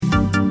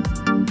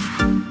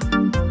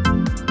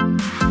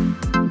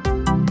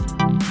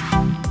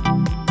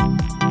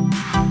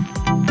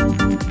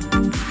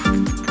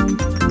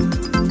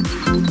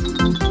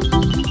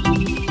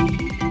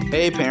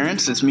Hey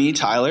parents, it's me,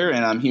 Tyler,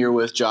 and I'm here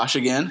with Josh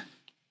again.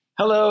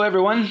 Hello,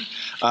 everyone.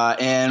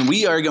 And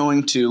we are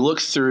going to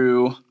look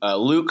through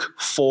Luke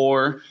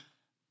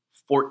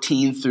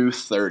 4:14 through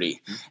 30.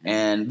 Mm-hmm.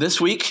 And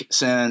this week,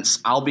 since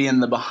I'll be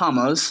in the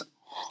Bahamas,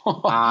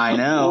 I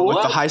know,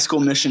 with the high school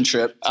mission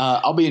trip.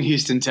 I'll be in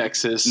Houston,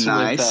 Texas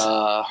Nice.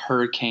 with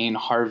Hurricane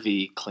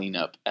Harvey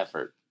cleanup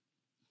effort.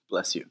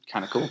 Bless you.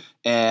 Kind of cool.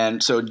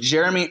 And so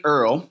Jeremy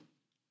Earl,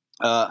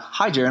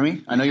 hi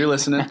Jeremy, I know you're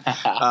listening,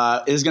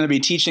 is going to be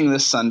teaching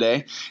this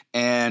Sunday.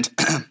 And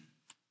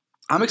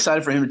I'm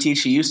excited for him to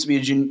teach. He used to be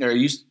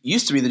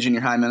used to be the junior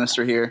high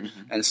minister here,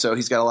 mm-hmm. and so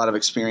he's got a lot of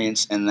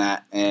experience in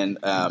that. And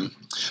but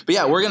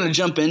yeah, we're going to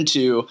jump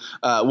into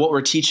what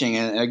we're teaching.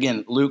 And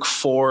again, Luke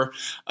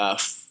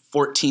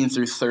 4:14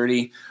 through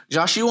 30.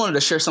 Josh, you wanted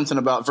to share something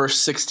about verse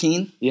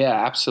 16? Yeah,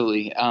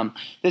 absolutely.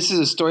 This is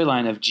a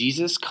storyline of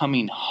Jesus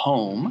coming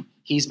home.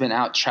 He's been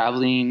out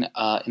traveling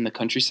in the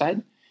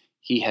countryside.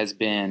 He has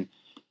been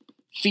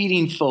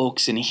feeding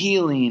folks and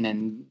healing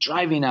and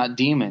driving out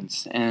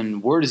demons,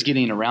 and word is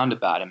getting around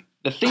about him.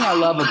 The thing I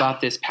love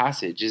about this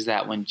passage is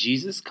that when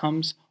Jesus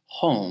comes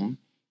home,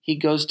 he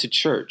goes to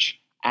church,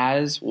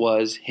 as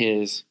was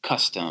his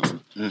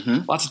custom. Mm-hmm.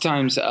 Lots of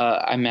times,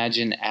 I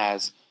imagine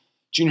as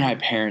junior high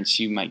parents,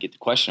 you might get the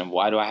question of,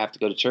 why do I have to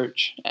go to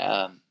church?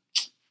 And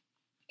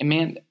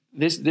man,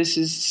 this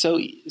is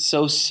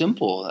so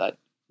simple.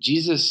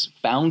 Jesus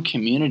found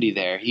community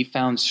there. He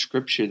found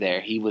scripture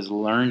there. He was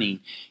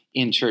learning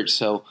in church.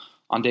 So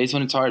on days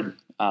when it's hard,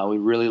 we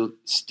really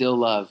still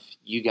love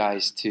you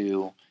guys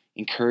to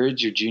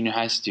encourage your junior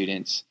high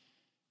students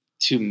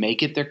to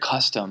make it their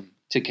custom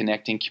to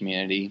connect in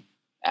community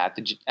at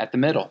the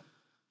middle.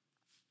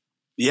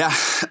 Yeah,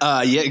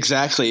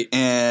 exactly.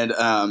 And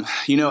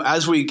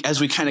as we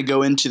kind of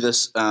go into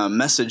this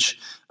message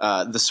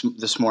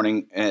this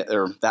morning,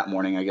 or that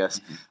morning, I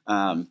guess,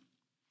 mm-hmm.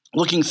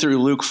 Looking through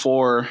Luke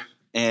 4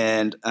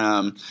 and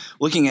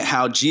looking at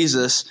how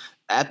Jesus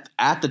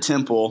at the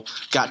temple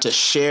got to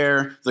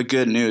share the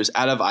good news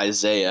out of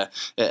Isaiah.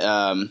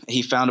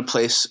 He found a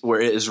place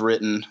where it is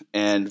written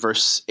in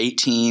verse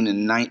 18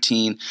 and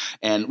 19,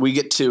 and we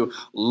get to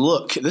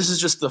look. This is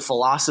just the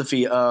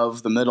philosophy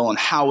of the middle and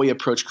how we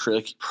approach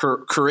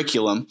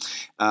curriculum.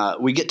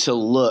 We get to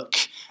look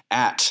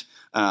at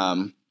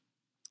the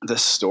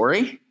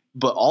story,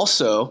 but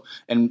also,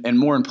 and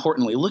more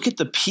importantly, look at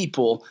the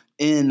people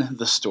in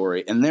the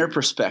story and their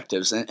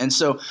perspectives. And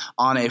so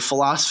on a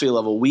philosophy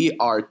level, we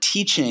are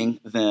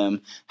teaching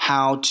them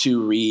how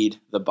to read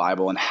the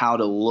Bible and how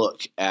to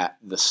look at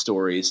the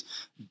stories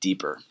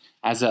deeper.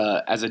 As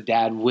a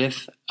dad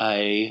with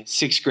a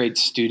sixth grade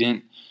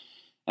student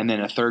and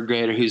then a third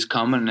grader who's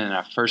coming and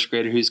a first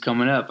grader who's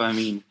coming up, I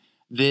mean,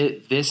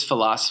 this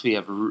philosophy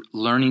of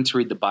learning to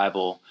read the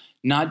Bible,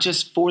 not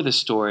just for the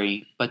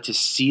story, but to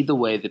see the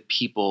way the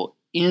people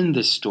in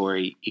the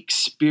story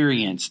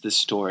experience the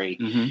story,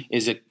 mm-hmm.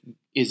 is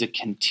a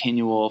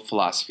continual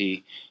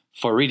philosophy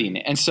for reading.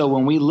 And so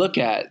when we look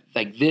at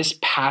like this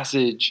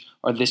passage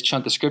or this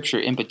chunk of scripture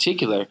in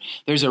particular,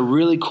 there's a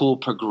really cool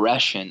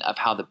progression of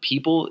how the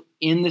people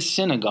in the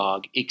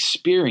synagogue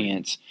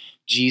experience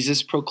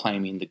Jesus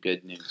proclaiming the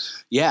good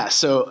news. Yeah.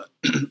 So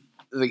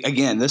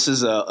again, this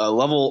is a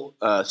level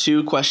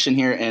 2 question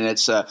here, and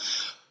it's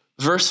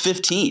verse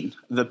 15.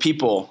 The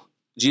people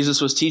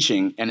Jesus was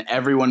teaching, and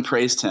everyone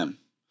praised him.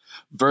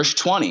 Verse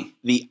 20,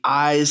 the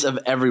eyes of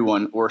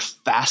everyone were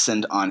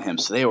fastened on him,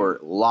 so they were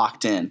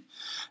locked in.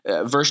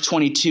 Verse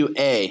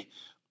 22a,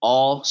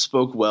 all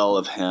spoke well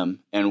of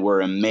him and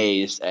were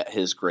amazed at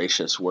his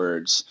gracious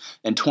words.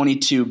 And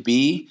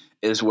 22b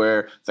is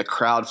where the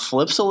crowd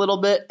flips a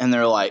little bit, and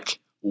they're like,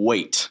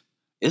 wait,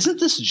 isn't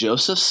this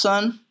Joseph's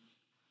son?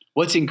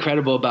 What's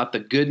incredible about the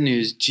good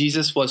news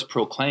Jesus was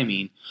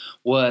proclaiming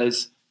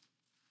was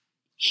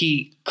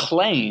he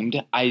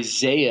claimed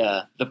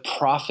Isaiah, the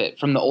prophet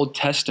from the Old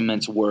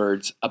Testament's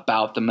words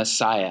about the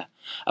Messiah,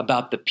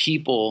 about the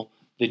people,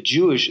 the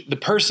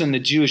person the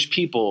Jewish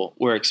people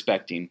were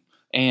expecting.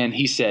 And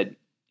he said,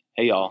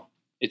 hey, y'all,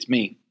 it's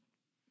me.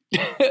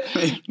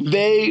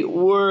 They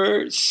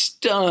were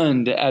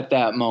stunned at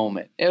that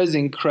moment. It was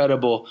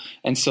incredible.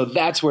 And so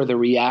that's where the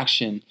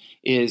reaction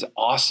is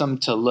awesome,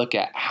 to look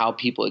at how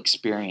people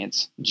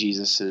experience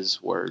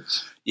Jesus's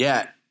words.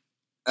 Yeah.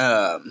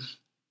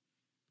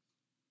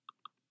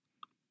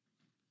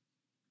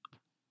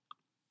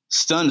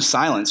 Stunned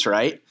silence,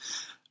 right?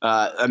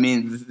 I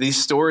mean, these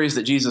stories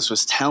that Jesus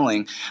was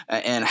telling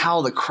and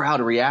how the crowd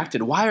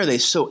reacted, why are they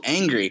so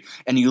angry?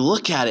 And you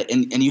look at it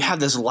and you have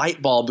this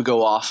light bulb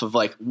go off of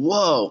like,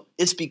 whoa,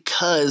 it's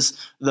because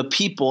the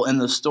people in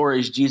the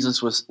stories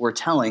Jesus were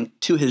telling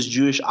to his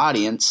Jewish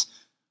audience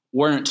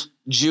weren't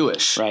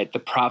Jewish. Right. The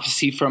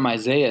prophecy from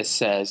Isaiah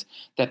says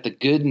that the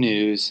good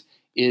news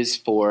is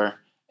for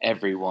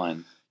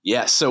everyone.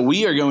 Yeah, so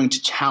we are going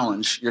to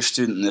challenge your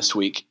student this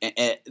week.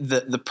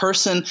 The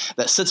person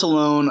that sits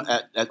alone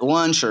at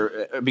lunch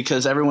or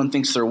because everyone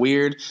thinks they're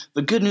weird,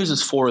 the good news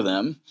is for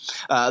them.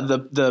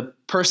 The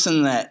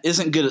person that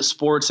isn't good at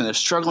sports and is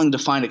struggling to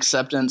find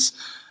acceptance,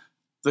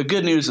 the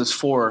good news is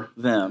for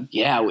them.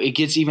 Yeah, it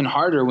gets even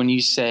harder when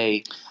you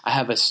say, I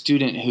have a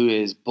student who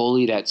is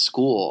bullied at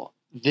school.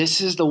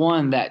 This is the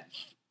one that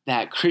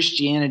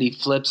Christianity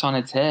flips on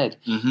its head.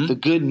 Mm-hmm. The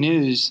good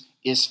news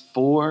is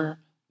for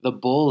the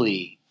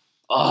bully.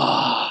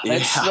 Oh,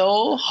 that's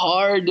so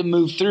hard to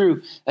move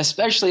through,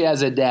 especially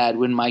as a dad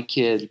when my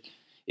kid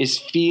is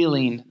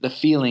feeling the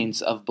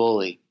feelings of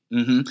bully.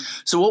 Mm-hmm.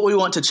 So what we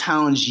want to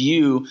challenge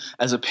you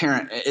as a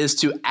parent is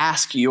to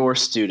ask your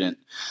student,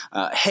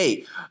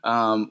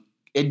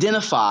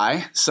 identify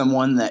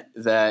someone that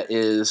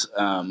is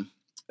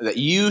that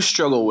you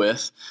struggle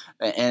with,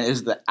 and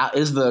is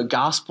the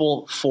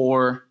gospel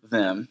for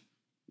them.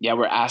 Yeah,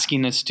 we're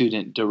asking the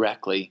student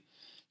directly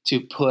to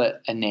put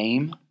a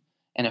name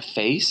and a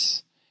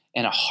face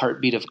and a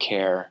heartbeat of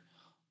care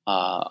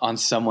on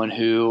someone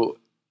who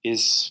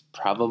is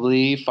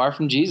probably far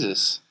from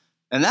Jesus.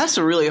 And that's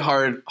a really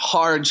hard,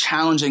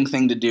 challenging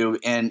thing to do.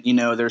 And,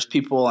 there's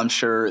people I'm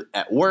sure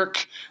at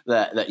work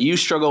that you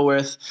struggle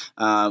with,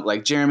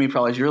 like Jeremy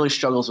probably really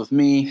struggles with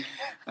me,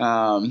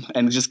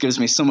 and just gives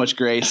me so much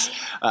grace.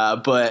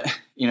 But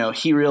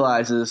he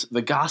realizes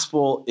the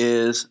gospel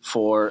is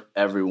for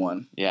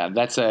everyone. Yeah,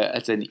 that's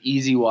an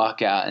easy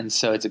walkout. And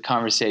so it's a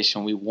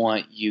conversation we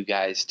want you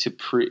guys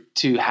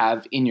to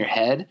have in your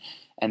head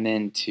and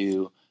then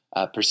to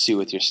pursue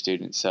with your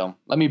students. So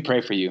let me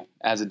pray for you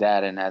as a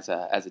dad and as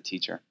a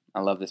teacher.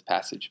 I love this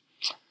passage.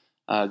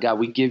 God,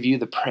 we give you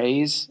the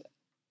praise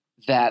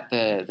that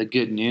the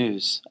good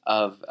news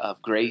of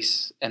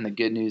grace and the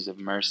good news of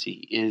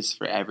mercy is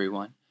for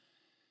everyone.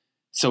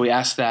 So we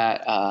ask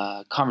that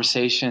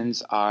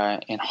conversations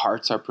and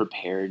hearts are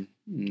prepared,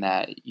 and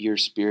that your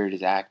Spirit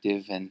is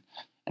active, and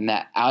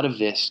that out of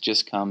this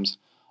just comes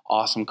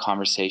awesome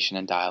conversation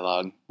and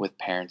dialogue with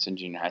parents and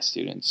junior high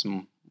students.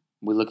 And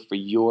we look for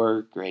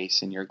your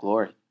grace and your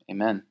glory.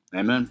 Amen.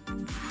 Amen.